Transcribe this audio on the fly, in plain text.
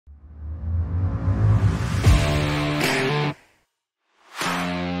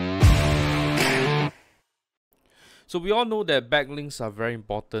So we all know that backlinks are very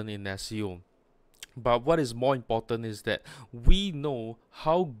important in SEO. But what is more important is that we know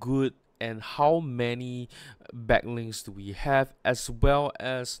how good and how many backlinks do we have, as well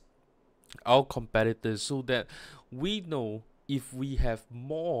as our competitors, so that we know if we have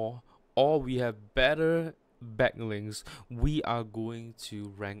more or we have better backlinks, we are going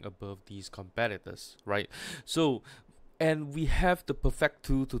to rank above these competitors, right? So, and we have the perfect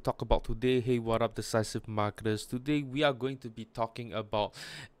tool to talk about today. Hey, what up, decisive marketers? Today we are going to be talking about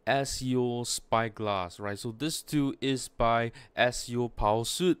SEO Spyglass, right? So this tool is by SEO Power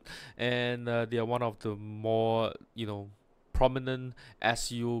Suit, and they are one of the more prominent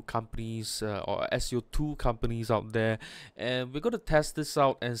SEO companies or SEO tool companies out there, and we're going to test this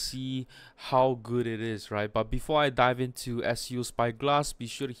out and see how good it is, right? But before I dive into SEO Spyglass, be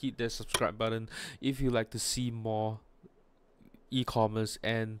sure to hit that subscribe button if you like to see more e-commerce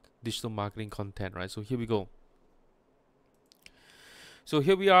and digital marketing content, right? So here we go. So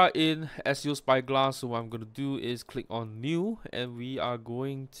here we are in SEO Spyglass. So what I'm going to do is click on new, and we are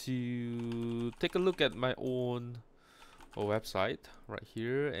going to take a look at my own website right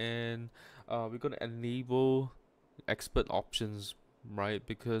here, and we're going to enable expert options, right?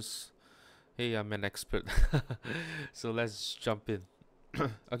 Because hey, I'm an expert. So let's jump in.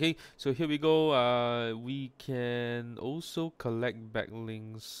 Okay, so here we go. We can also collect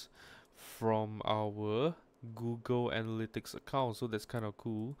backlinks from our Google Analytics account, so that's kind of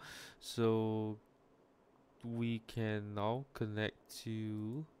cool. So we can now connect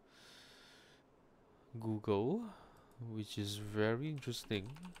to Google, which is very interesting.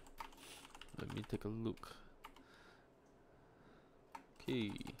 Let me take a look.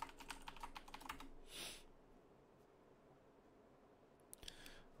 Okay.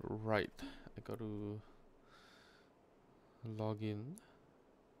 Right, I got to log in.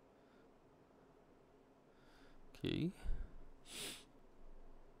 Okay.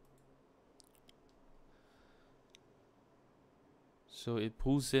 So it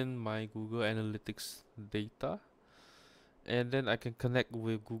pulls in my Google Analytics data, and then I can connect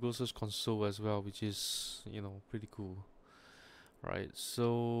with Google Search Console as well, which is pretty cool, right?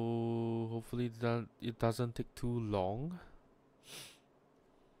 So hopefully that it doesn't take too long.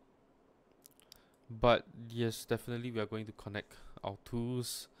 But yes, definitely we are going to connect our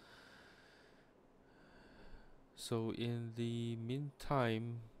tools. So in the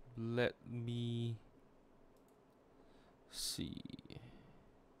meantime, let me see.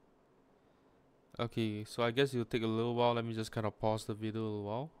 Okay, so I guess it'll take a little while. Let me just kind of pause the video a little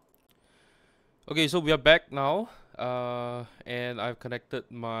while. Okay, so we are back now, and I've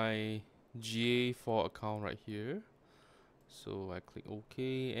connected my GA4 account right here. So I click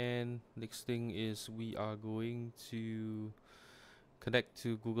OK, and next thing is we are going to connect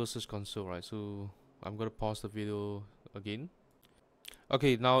to Google Search Console, right? So I'm gonna pause the video again.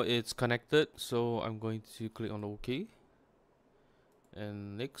 Okay, now it's connected, so I'm going to click on OK,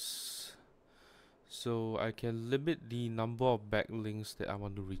 and next. So I can limit the number of backlinks that I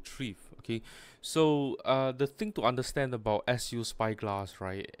want to retrieve. Okay, so the thing to understand about SEO Spyglass,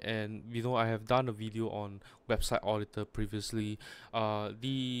 right? And I have done a video on Website Auditor previously.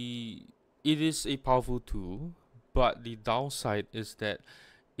 It is a powerful tool, but the downside is that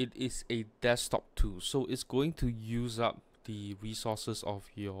it is a desktop tool, so it's going to use up the resources of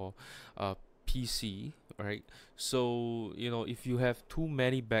your PC, right? So if you have too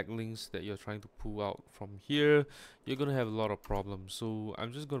many backlinks that you're trying to pull out from here, you're gonna have a lot of problems. So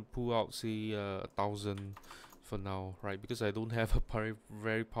I'm just gonna pull out, say, 1,000 for now, right? Because I don't have a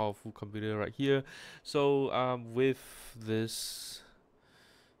very powerful computer right here. So with this,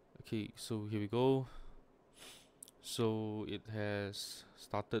 okay, so here we go. So it has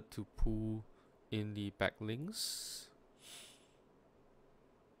started to pull in the backlinks.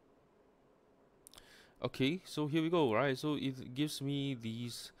 Okay, so here we go, right? So it gives me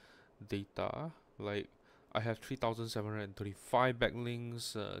these data, like I have 3,735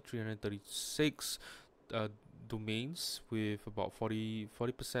 backlinks, 336 domains, with about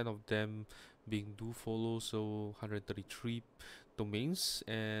 40% of them being do follow, so 133 domains,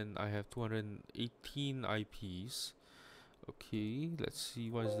 and I have 218 IPs. Okay, let's see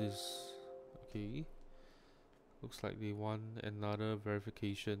what is this. Okay, looks like they want another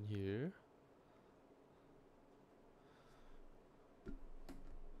verification here.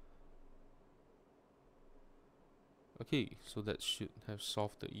 Okay, so that should have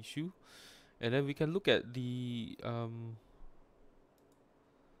solved the issue, and then we can look at the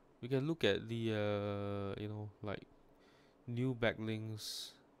like new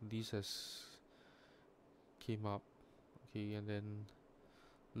backlinks. These has came up. Okay, and then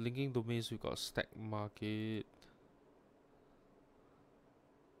linking domains, we got Stack Market.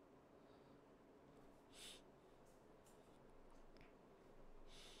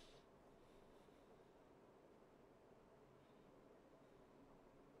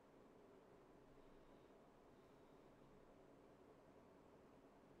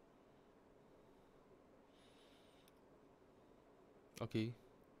 Okay,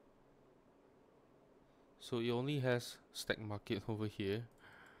 so it only has stack market over here.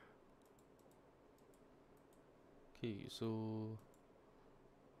 Okay, so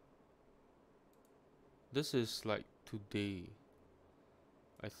this is like today,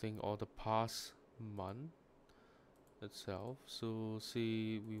 I think, or the past month itself. So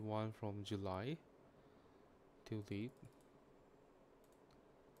say we want from July till date.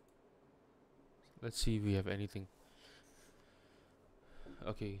 Let's see if we have anything.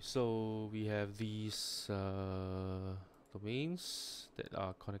 Okay, so we have these domains that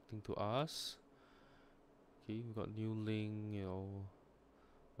are connecting to us. Okay, we got new link,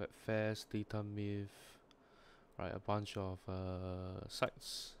 webfest, data myth, right? A bunch of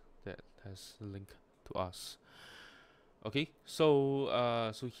sites that has link to us. Okay, so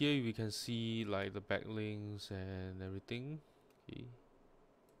here we can see like the backlinks and everything. Okay,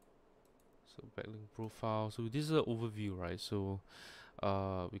 so backlink profile. So this is an overview, right? So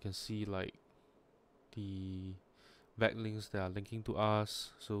we can see like the backlinks that are linking to us.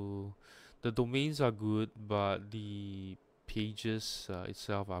 So the domains are good, but the pages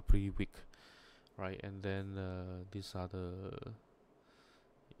itself are pretty weak, right? And then these are the,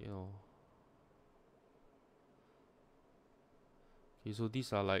 you know, okay, so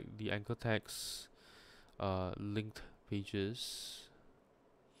these are like the anchor tags linked pages.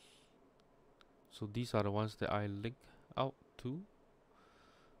 So these are the ones that I link out to,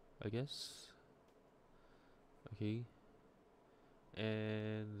 I guess. Okay,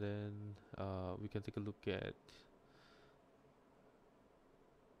 and then we can take a look at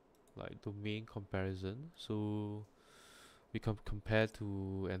like domain comparison. So we can compare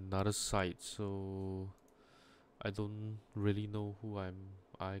to another site. So I don't really know who I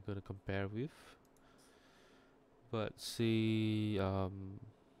gonna compare with, but see,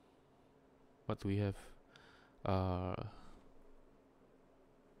 what do we have? Uh,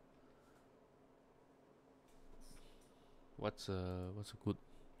 what's a good?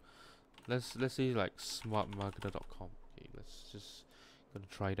 Let's say like smartmarketer.com. Okay, let's just gonna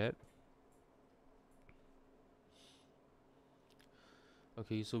try that.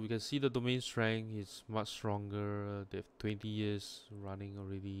 Okay, so we can see the domain strength is much stronger. They have 20 years running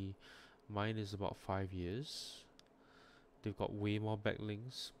already. Mine is about 5 years. They've got way more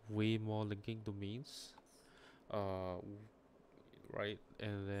backlinks, way more linking domains. Right,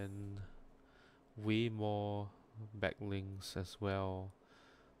 and then way more backlinks as well.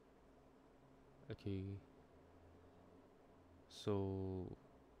 Okay, so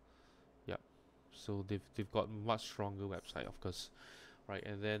yeah, so they've got much stronger website, of course, right?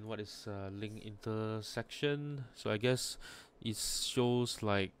 And then what is link intersection? So I guess it shows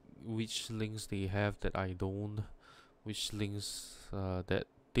like which links they have that I don't, which links that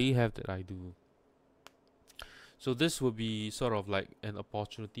they have that I do. So this will be sort of like an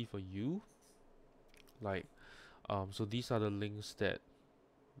opportunity for you, like so these are the links that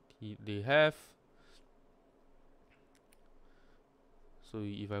they have. So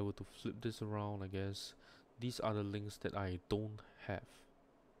if I were to flip this around, I guess these are the links that I don't have.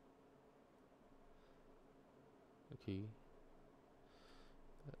 Okay,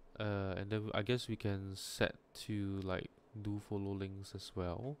 and then I guess we can set to like do follow links as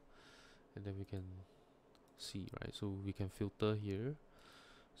well, and then we can see, right? So we can filter here.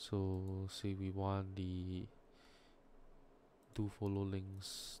 So say we want the do follow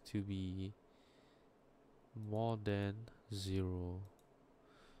links to be more than 0.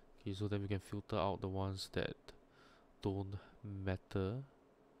 Okay, so then we can filter out the ones that don't matter.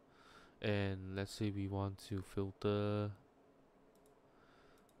 And let's say we want to filter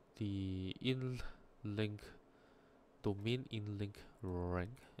the in link domain in link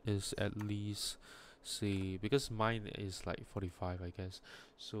rank is at least, say, because mine is like 45, I guess,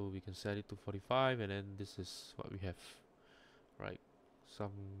 so we can set it to 45, and then this is what we have, right?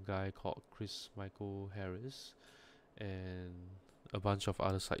 Some guy called Chris Michael Harris and a bunch of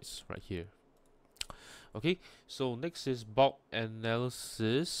other sites right here. Okay, so next is bulk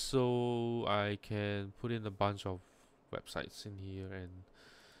analysis. So I can put in a bunch of websites in here and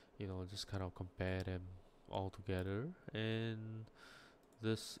just kind of compare them all together, and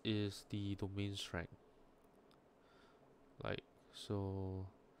this is the domain strength, like so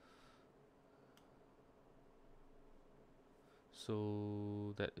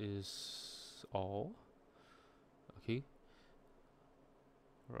that is all. Okay,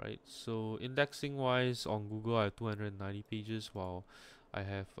 right, so indexing wise on Google I have 290 pages, while I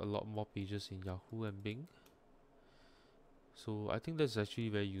have a lot more pages in Yahoo and Bing. So I think that's actually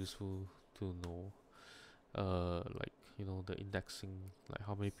very useful to know, like the indexing, like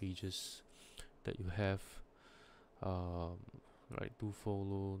how many pages that you have, right? Do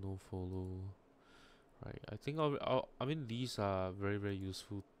follow, no follow, right? I think I mean these are very very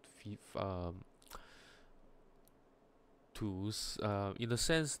useful tools, in the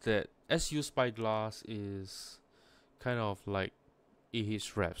sense that SEO Spyglass is kind of like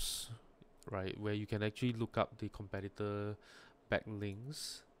Ahrefs, right? Where you can actually look up the competitor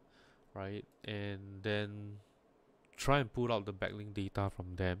backlinks, right? And then try and pull out the backlink data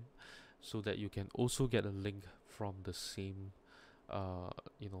from them, so that you can also get a link from the same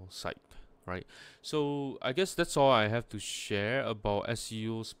site, right? So I guess that's all I have to share about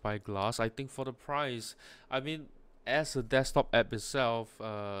SEO Spyglass. I think for the price, I mean, as a desktop app itself,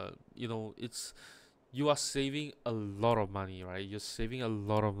 it's, you are saving a lot of money, right? You're saving a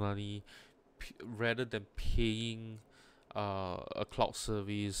lot of money rather than paying a cloud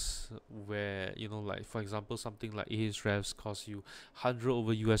service where, like for example, something like Ahrefs costs you 100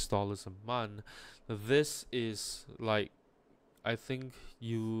 over US dollars a month. This is like, I think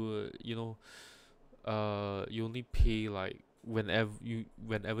you only pay like whenever you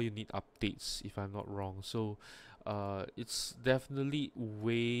need updates, if I'm not wrong. So it's definitely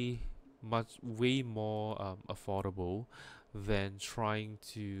way more affordable than trying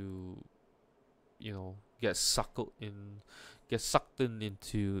to get sucked in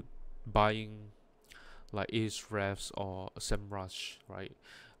into buying like Ahrefs or SEMrush, right?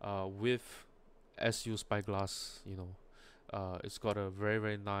 With SEO Spyglass, it's got a very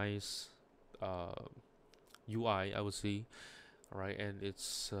very nice UI, I would say, right? And it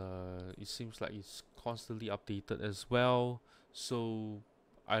seems like it's constantly updated as well. So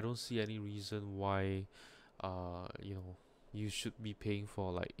I don't see any reason why you should be paying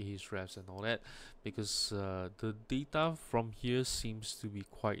for like Ahrefs and all that, because the data from here seems to be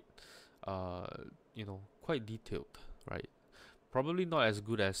uh quite detailed, right? Probably not as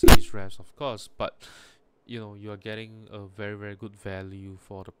good as Ahrefs, of course, but you are getting a very very good value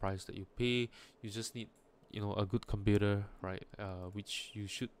for the price that you pay. You just need a good computer, right? Which you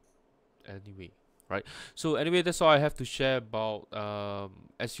should anyway, right? So anyway, that's all I have to share about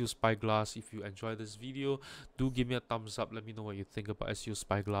SEO Spyglass. If you enjoyed this video, do give me a thumbs up. Let me know what you think about SEO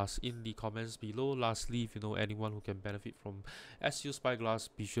Spyglass in the comments below. Lastly, if you know anyone who can benefit from SEO Spyglass,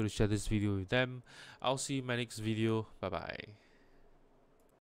 be sure to share this video with them. I'll see you in my next video. Bye bye.